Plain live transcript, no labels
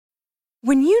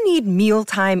When you need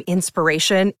mealtime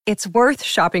inspiration, it's worth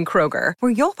shopping Kroger,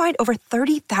 where you'll find over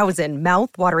 30,000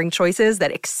 mouth-watering choices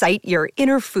that excite your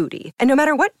inner foodie. And no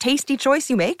matter what tasty choice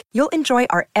you make, you'll enjoy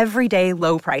our everyday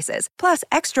low prices, plus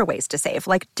extra ways to save,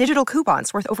 like digital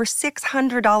coupons worth over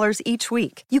 $600 each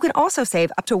week. You can also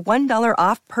save up to $1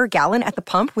 off per gallon at the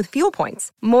pump with fuel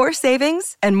points. More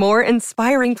savings and more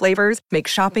inspiring flavors make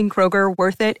shopping Kroger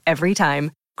worth it every time.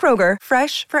 Kroger,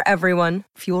 fresh for everyone.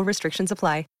 Fuel restrictions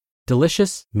apply.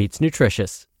 Delicious meets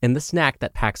nutritious in the snack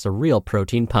that packs a real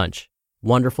protein punch.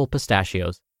 Wonderful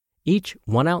Pistachios. Each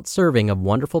 1-ounce serving of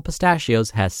Wonderful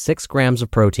Pistachios has 6 grams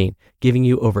of protein, giving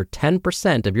you over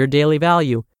 10% of your daily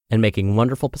value and making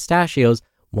Wonderful Pistachios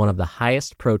one of the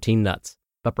highest protein nuts.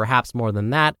 But perhaps more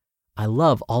than that, I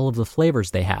love all of the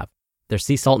flavors they have. Their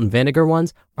sea salt and vinegar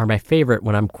ones are my favorite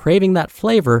when I'm craving that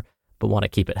flavor but want to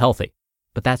keep it healthy.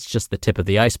 But that's just the tip of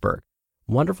the iceberg.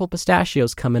 Wonderful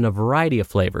Pistachios come in a variety of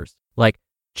flavors, like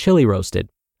chili roasted,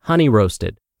 honey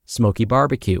roasted, smoky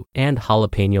barbecue, and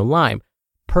jalapeno lime,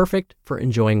 perfect for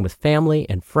enjoying with family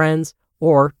and friends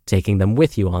or taking them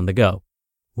with you on the go.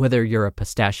 Whether you're a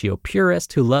pistachio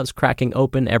purist who loves cracking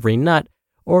open every nut,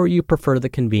 or you prefer the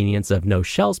convenience of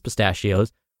no-shells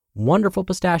pistachios, Wonderful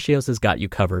Pistachios has got you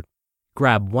covered.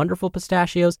 Grab Wonderful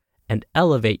Pistachios and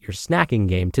elevate your snacking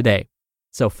game today.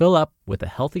 So fill up with a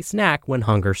healthy snack when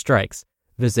hunger strikes.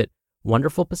 Visit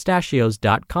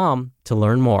wonderfulpistachios.com to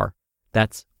learn more.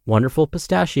 That's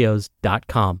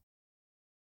wonderfulpistachios.com.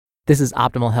 This is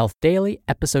Optimal Health Daily,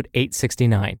 episode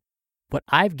 869. What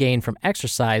I've gained from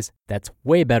exercise that's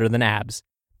way better than abs,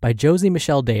 by Josie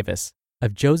Michelle Davis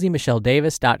of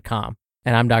josiemichelledavis.com.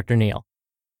 And I'm Dr. Neil.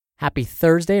 Happy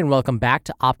Thursday and welcome back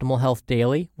to Optimal Health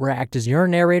Daily, where I act as your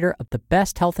narrator of the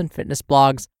best health and fitness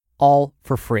blogs, all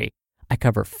for free. I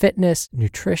cover fitness,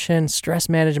 nutrition, stress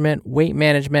management, weight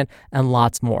management, and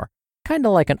lots more. Kind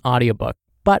of like an audiobook,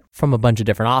 but from a bunch of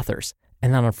different authors.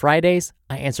 And then on Fridays,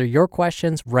 I answer your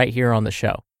questions right here on the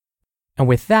show. And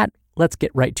with that, let's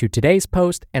get right to today's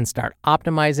post and start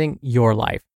optimizing your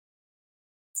life.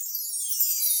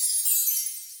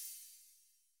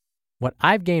 What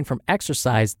I've gained from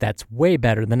exercise that's way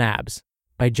better than abs,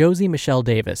 by Josie Michelle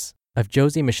Davis of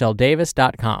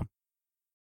josiemichelledavis.com.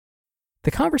 The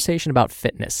conversation about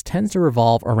fitness tends to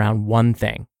revolve around one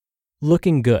thing: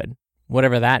 looking good,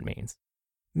 whatever that means.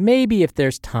 Maybe if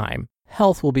there's time,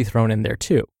 health will be thrown in there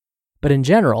too. But in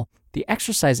general, the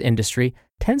exercise industry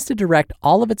tends to direct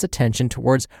all of its attention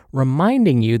towards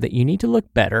reminding you that you need to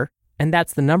look better, and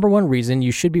that's the number one reason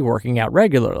you should be working out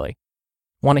regularly.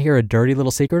 Want to hear a dirty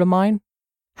little secret of mine?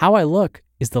 How I look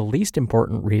is the least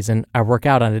important reason I work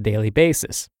out on a daily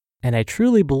basis, and I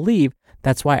truly believe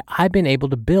that's why I've been able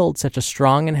to build such a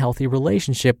strong and healthy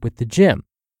relationship with the gym.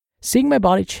 Seeing my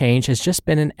body change has just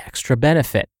been an extra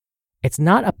benefit. It's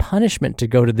not a punishment to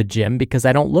go to the gym because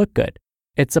I don't look good.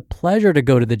 It's a pleasure to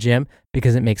go to the gym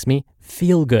because it makes me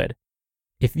feel good.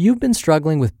 If you've been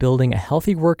struggling with building a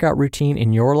healthy workout routine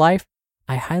in your life,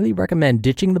 I highly recommend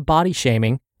ditching the body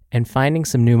shaming and finding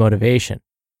some new motivation.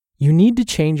 You need to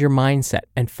change your mindset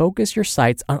and focus your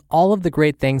sights on all of the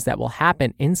great things that will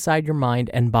happen inside your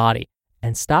mind and body,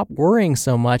 and stop worrying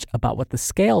so much about what the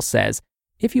scale says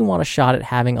if you want a shot at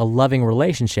having a loving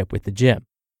relationship with the gym.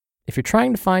 If you're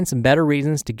trying to find some better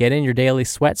reasons to get in your daily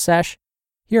sweat sesh,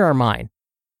 here are mine.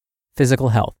 Physical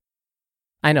health.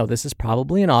 I know this is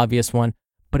probably an obvious one,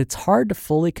 but it's hard to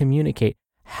fully communicate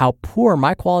how poor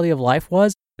my quality of life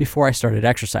was before I started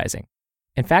exercising.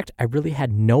 In fact, I really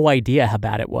had no idea how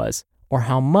bad it was or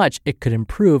how much it could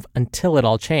improve until it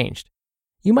all changed.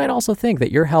 You might also think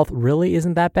that your health really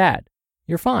isn't that bad.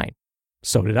 You're fine.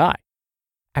 So did I.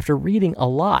 After reading a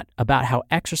lot about how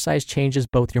exercise changes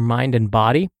both your mind and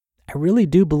body, I really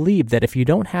do believe that if you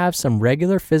don't have some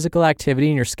regular physical activity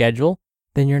in your schedule,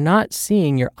 then you're not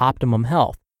seeing your optimum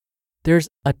health. There's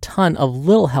a ton of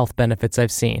little health benefits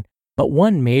I've seen, but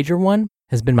one major one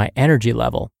has been my energy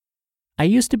level. I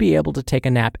used to be able to take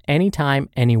a nap anytime,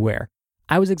 anywhere.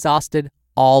 I was exhausted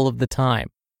all of the time.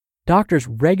 Doctors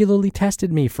regularly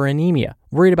tested me for anemia,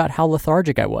 worried about how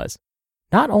lethargic I was.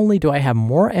 Not only do I have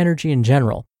more energy in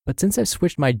general, but since I've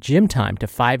switched my gym time to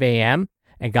 5 a.m.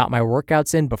 and got my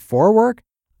workouts in before work,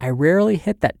 I rarely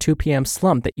hit that 2 p.m.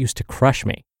 slump that used to crush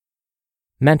me.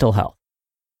 Mental health.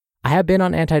 I have been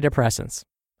on antidepressants.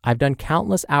 I've done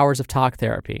countless hours of talk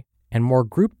therapy and more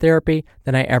group therapy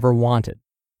than I ever wanted.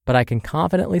 But I can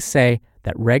confidently say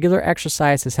that regular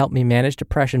exercise has helped me manage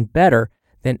depression better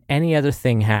than any other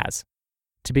thing has.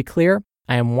 To be clear,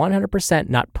 I am 100%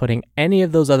 not putting any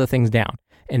of those other things down.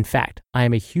 In fact, I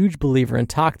am a huge believer in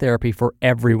talk therapy for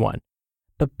everyone.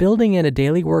 But building in a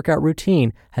daily workout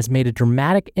routine has made a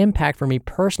dramatic impact for me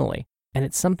personally, and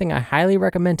it's something I highly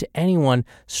recommend to anyone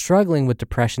struggling with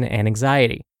depression and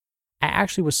anxiety. I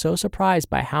actually was so surprised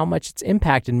by how much it's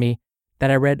impacted me that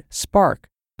I read Spark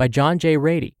by John J.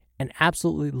 Rady and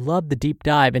absolutely loved the deep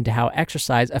dive into how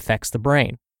exercise affects the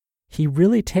brain. He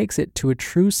really takes it to a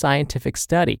true scientific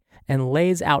study and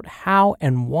lays out how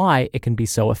and why it can be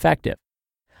so effective.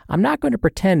 I'm not going to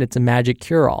pretend it's a magic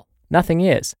cure-all. Nothing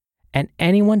is. And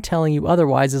anyone telling you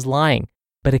otherwise is lying,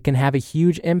 but it can have a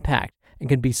huge impact and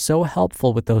can be so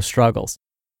helpful with those struggles.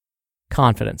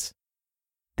 Confidence.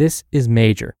 This is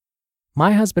major.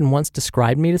 My husband once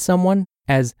described me to someone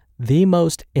as the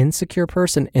most insecure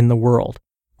person in the world,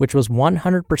 which was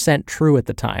 100% true at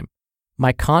the time.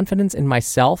 My confidence in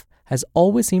myself has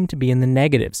always seemed to be in the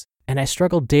negatives, and I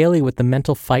struggled daily with the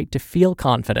mental fight to feel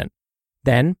confident.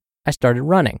 Then I started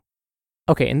running.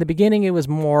 Okay, in the beginning, it was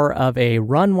more of a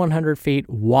run 100 feet,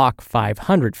 walk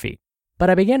 500 feet. But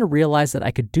I began to realize that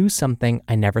I could do something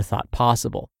I never thought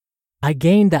possible. I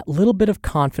gained that little bit of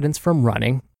confidence from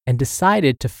running and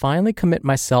decided to finally commit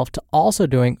myself to also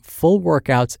doing full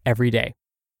workouts every day.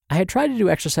 I had tried to do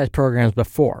exercise programs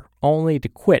before, only to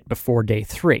quit before day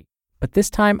 3. But this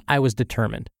time, I was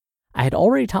determined. I had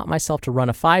already taught myself to run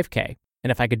a 5K,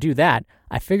 and if I could do that,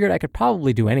 I figured I could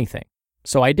probably do anything.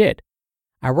 So I did.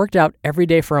 I worked out every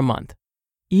day for a month.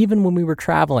 Even when we were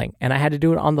traveling and I had to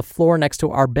do it on the floor next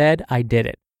to our bed, I did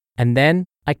it. And then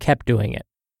I kept doing it.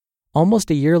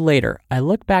 Almost a year later, I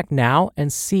look back now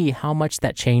and see how much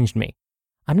that changed me.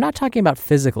 I'm not talking about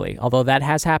physically, although that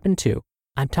has happened too.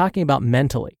 I'm talking about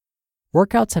mentally.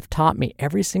 Workouts have taught me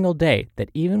every single day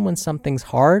that even when something's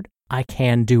hard, I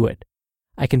can do it.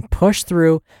 I can push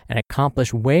through and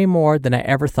accomplish way more than I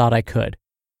ever thought I could.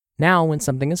 Now, when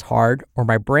something is hard or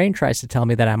my brain tries to tell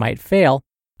me that I might fail,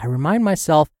 I remind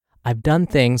myself I've done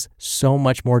things so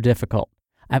much more difficult.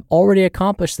 I've already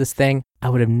accomplished this thing I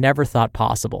would have never thought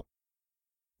possible.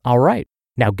 All right,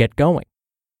 now get going.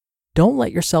 Don't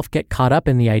let yourself get caught up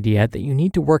in the idea that you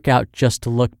need to work out just to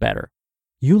look better.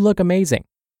 You look amazing.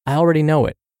 I already know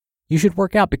it. You should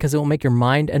work out because it will make your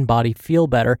mind and body feel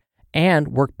better and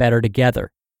work better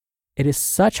together. It is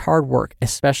such hard work,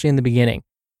 especially in the beginning.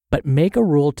 But make a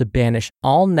rule to banish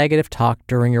all negative talk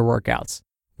during your workouts.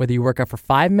 Whether you work out for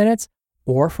 5 minutes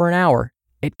or for an hour,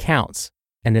 it counts,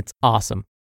 and it's awesome.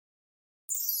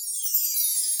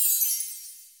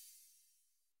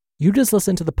 You just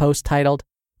listened to the post titled,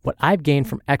 What I've Gained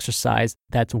from Exercise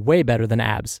That's Way Better Than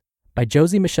Abs by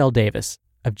Josie Michelle Davis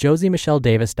of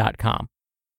josiemichelledavis.com.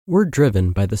 We're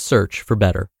driven by the search for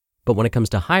better, but when it comes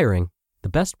to hiring, the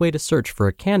best way to search for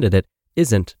a candidate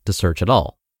isn't to search at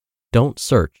all. Don't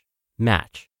search,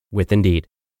 match with Indeed.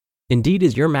 Indeed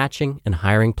is your matching and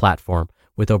hiring platform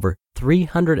with over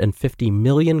 350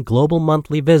 million global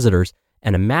monthly visitors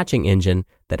and a matching engine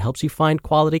that helps you find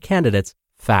quality candidates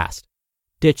fast.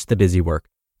 Ditch the busy work.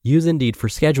 Use Indeed for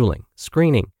scheduling,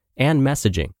 screening, and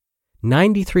messaging.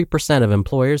 93% of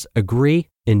employers agree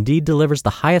Indeed delivers the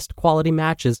highest quality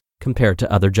matches compared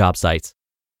to other job sites.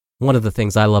 One of the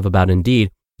things I love about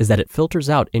Indeed is that it filters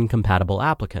out incompatible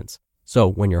applicants. So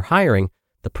when you're hiring,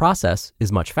 the process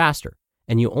is much faster,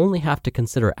 and you only have to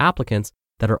consider applicants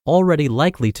that are already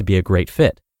likely to be a great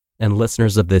fit. And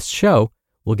listeners of this show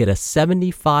will get a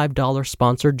 $75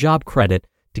 sponsored job credit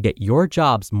to get your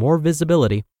jobs more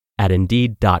visibility at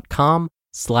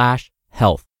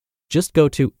Indeed.com/health. Just go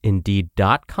to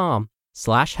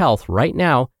Indeed.com/health right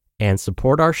now and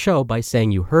support our show by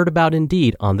saying you heard about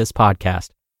Indeed on this podcast.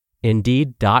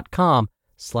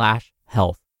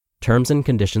 Indeed.com/health. Terms and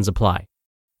conditions apply.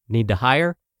 Need to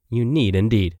hire? You need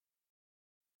Indeed.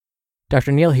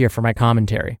 Dr. Neal here for my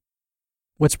commentary.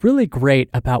 What's really great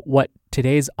about what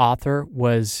today's author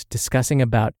was discussing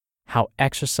about how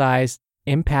exercise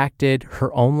impacted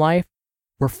her own life,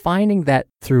 we're finding that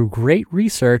through great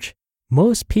research,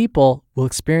 most people will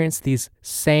experience these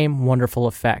same wonderful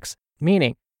effects.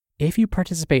 Meaning, if you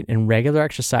participate in regular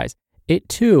exercise, it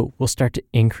too will start to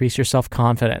increase your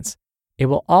self-confidence. It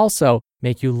will also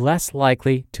make you less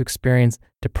likely to experience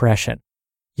depression.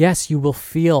 Yes, you will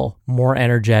feel more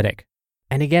energetic.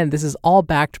 And again, this is all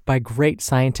backed by great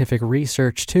scientific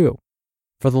research too.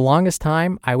 For the longest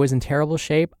time, I was in terrible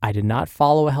shape. I did not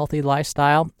follow a healthy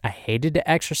lifestyle. I hated to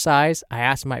exercise. I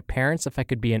asked my parents if I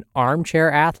could be an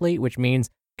armchair athlete, which means,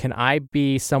 can I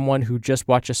be someone who just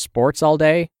watches sports all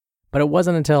day? But it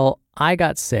wasn't until I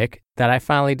got sick that I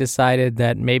finally decided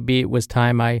that maybe it was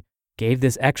time I gave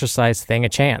this exercise thing a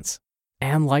chance.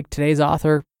 And like today's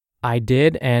author, I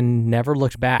did and never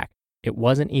looked back. It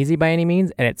wasn't easy by any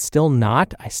means, and it's still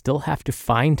not. I still have to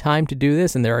find time to do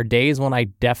this, and there are days when I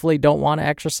definitely don't want to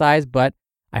exercise, but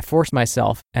I force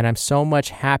myself, and I'm so much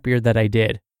happier that I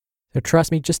did. So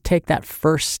trust me, just take that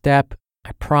first step.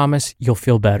 I promise you'll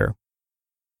feel better.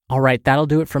 All right, that'll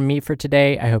do it from me for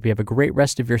today. I hope you have a great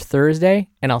rest of your Thursday,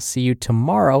 and I'll see you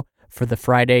tomorrow for the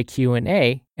Friday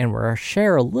Q&A, and where I'll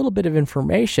share a little bit of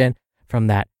information from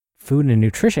that food and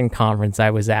nutrition conference I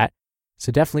was at.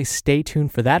 So definitely stay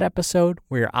tuned for that episode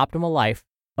where your optimal life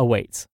awaits.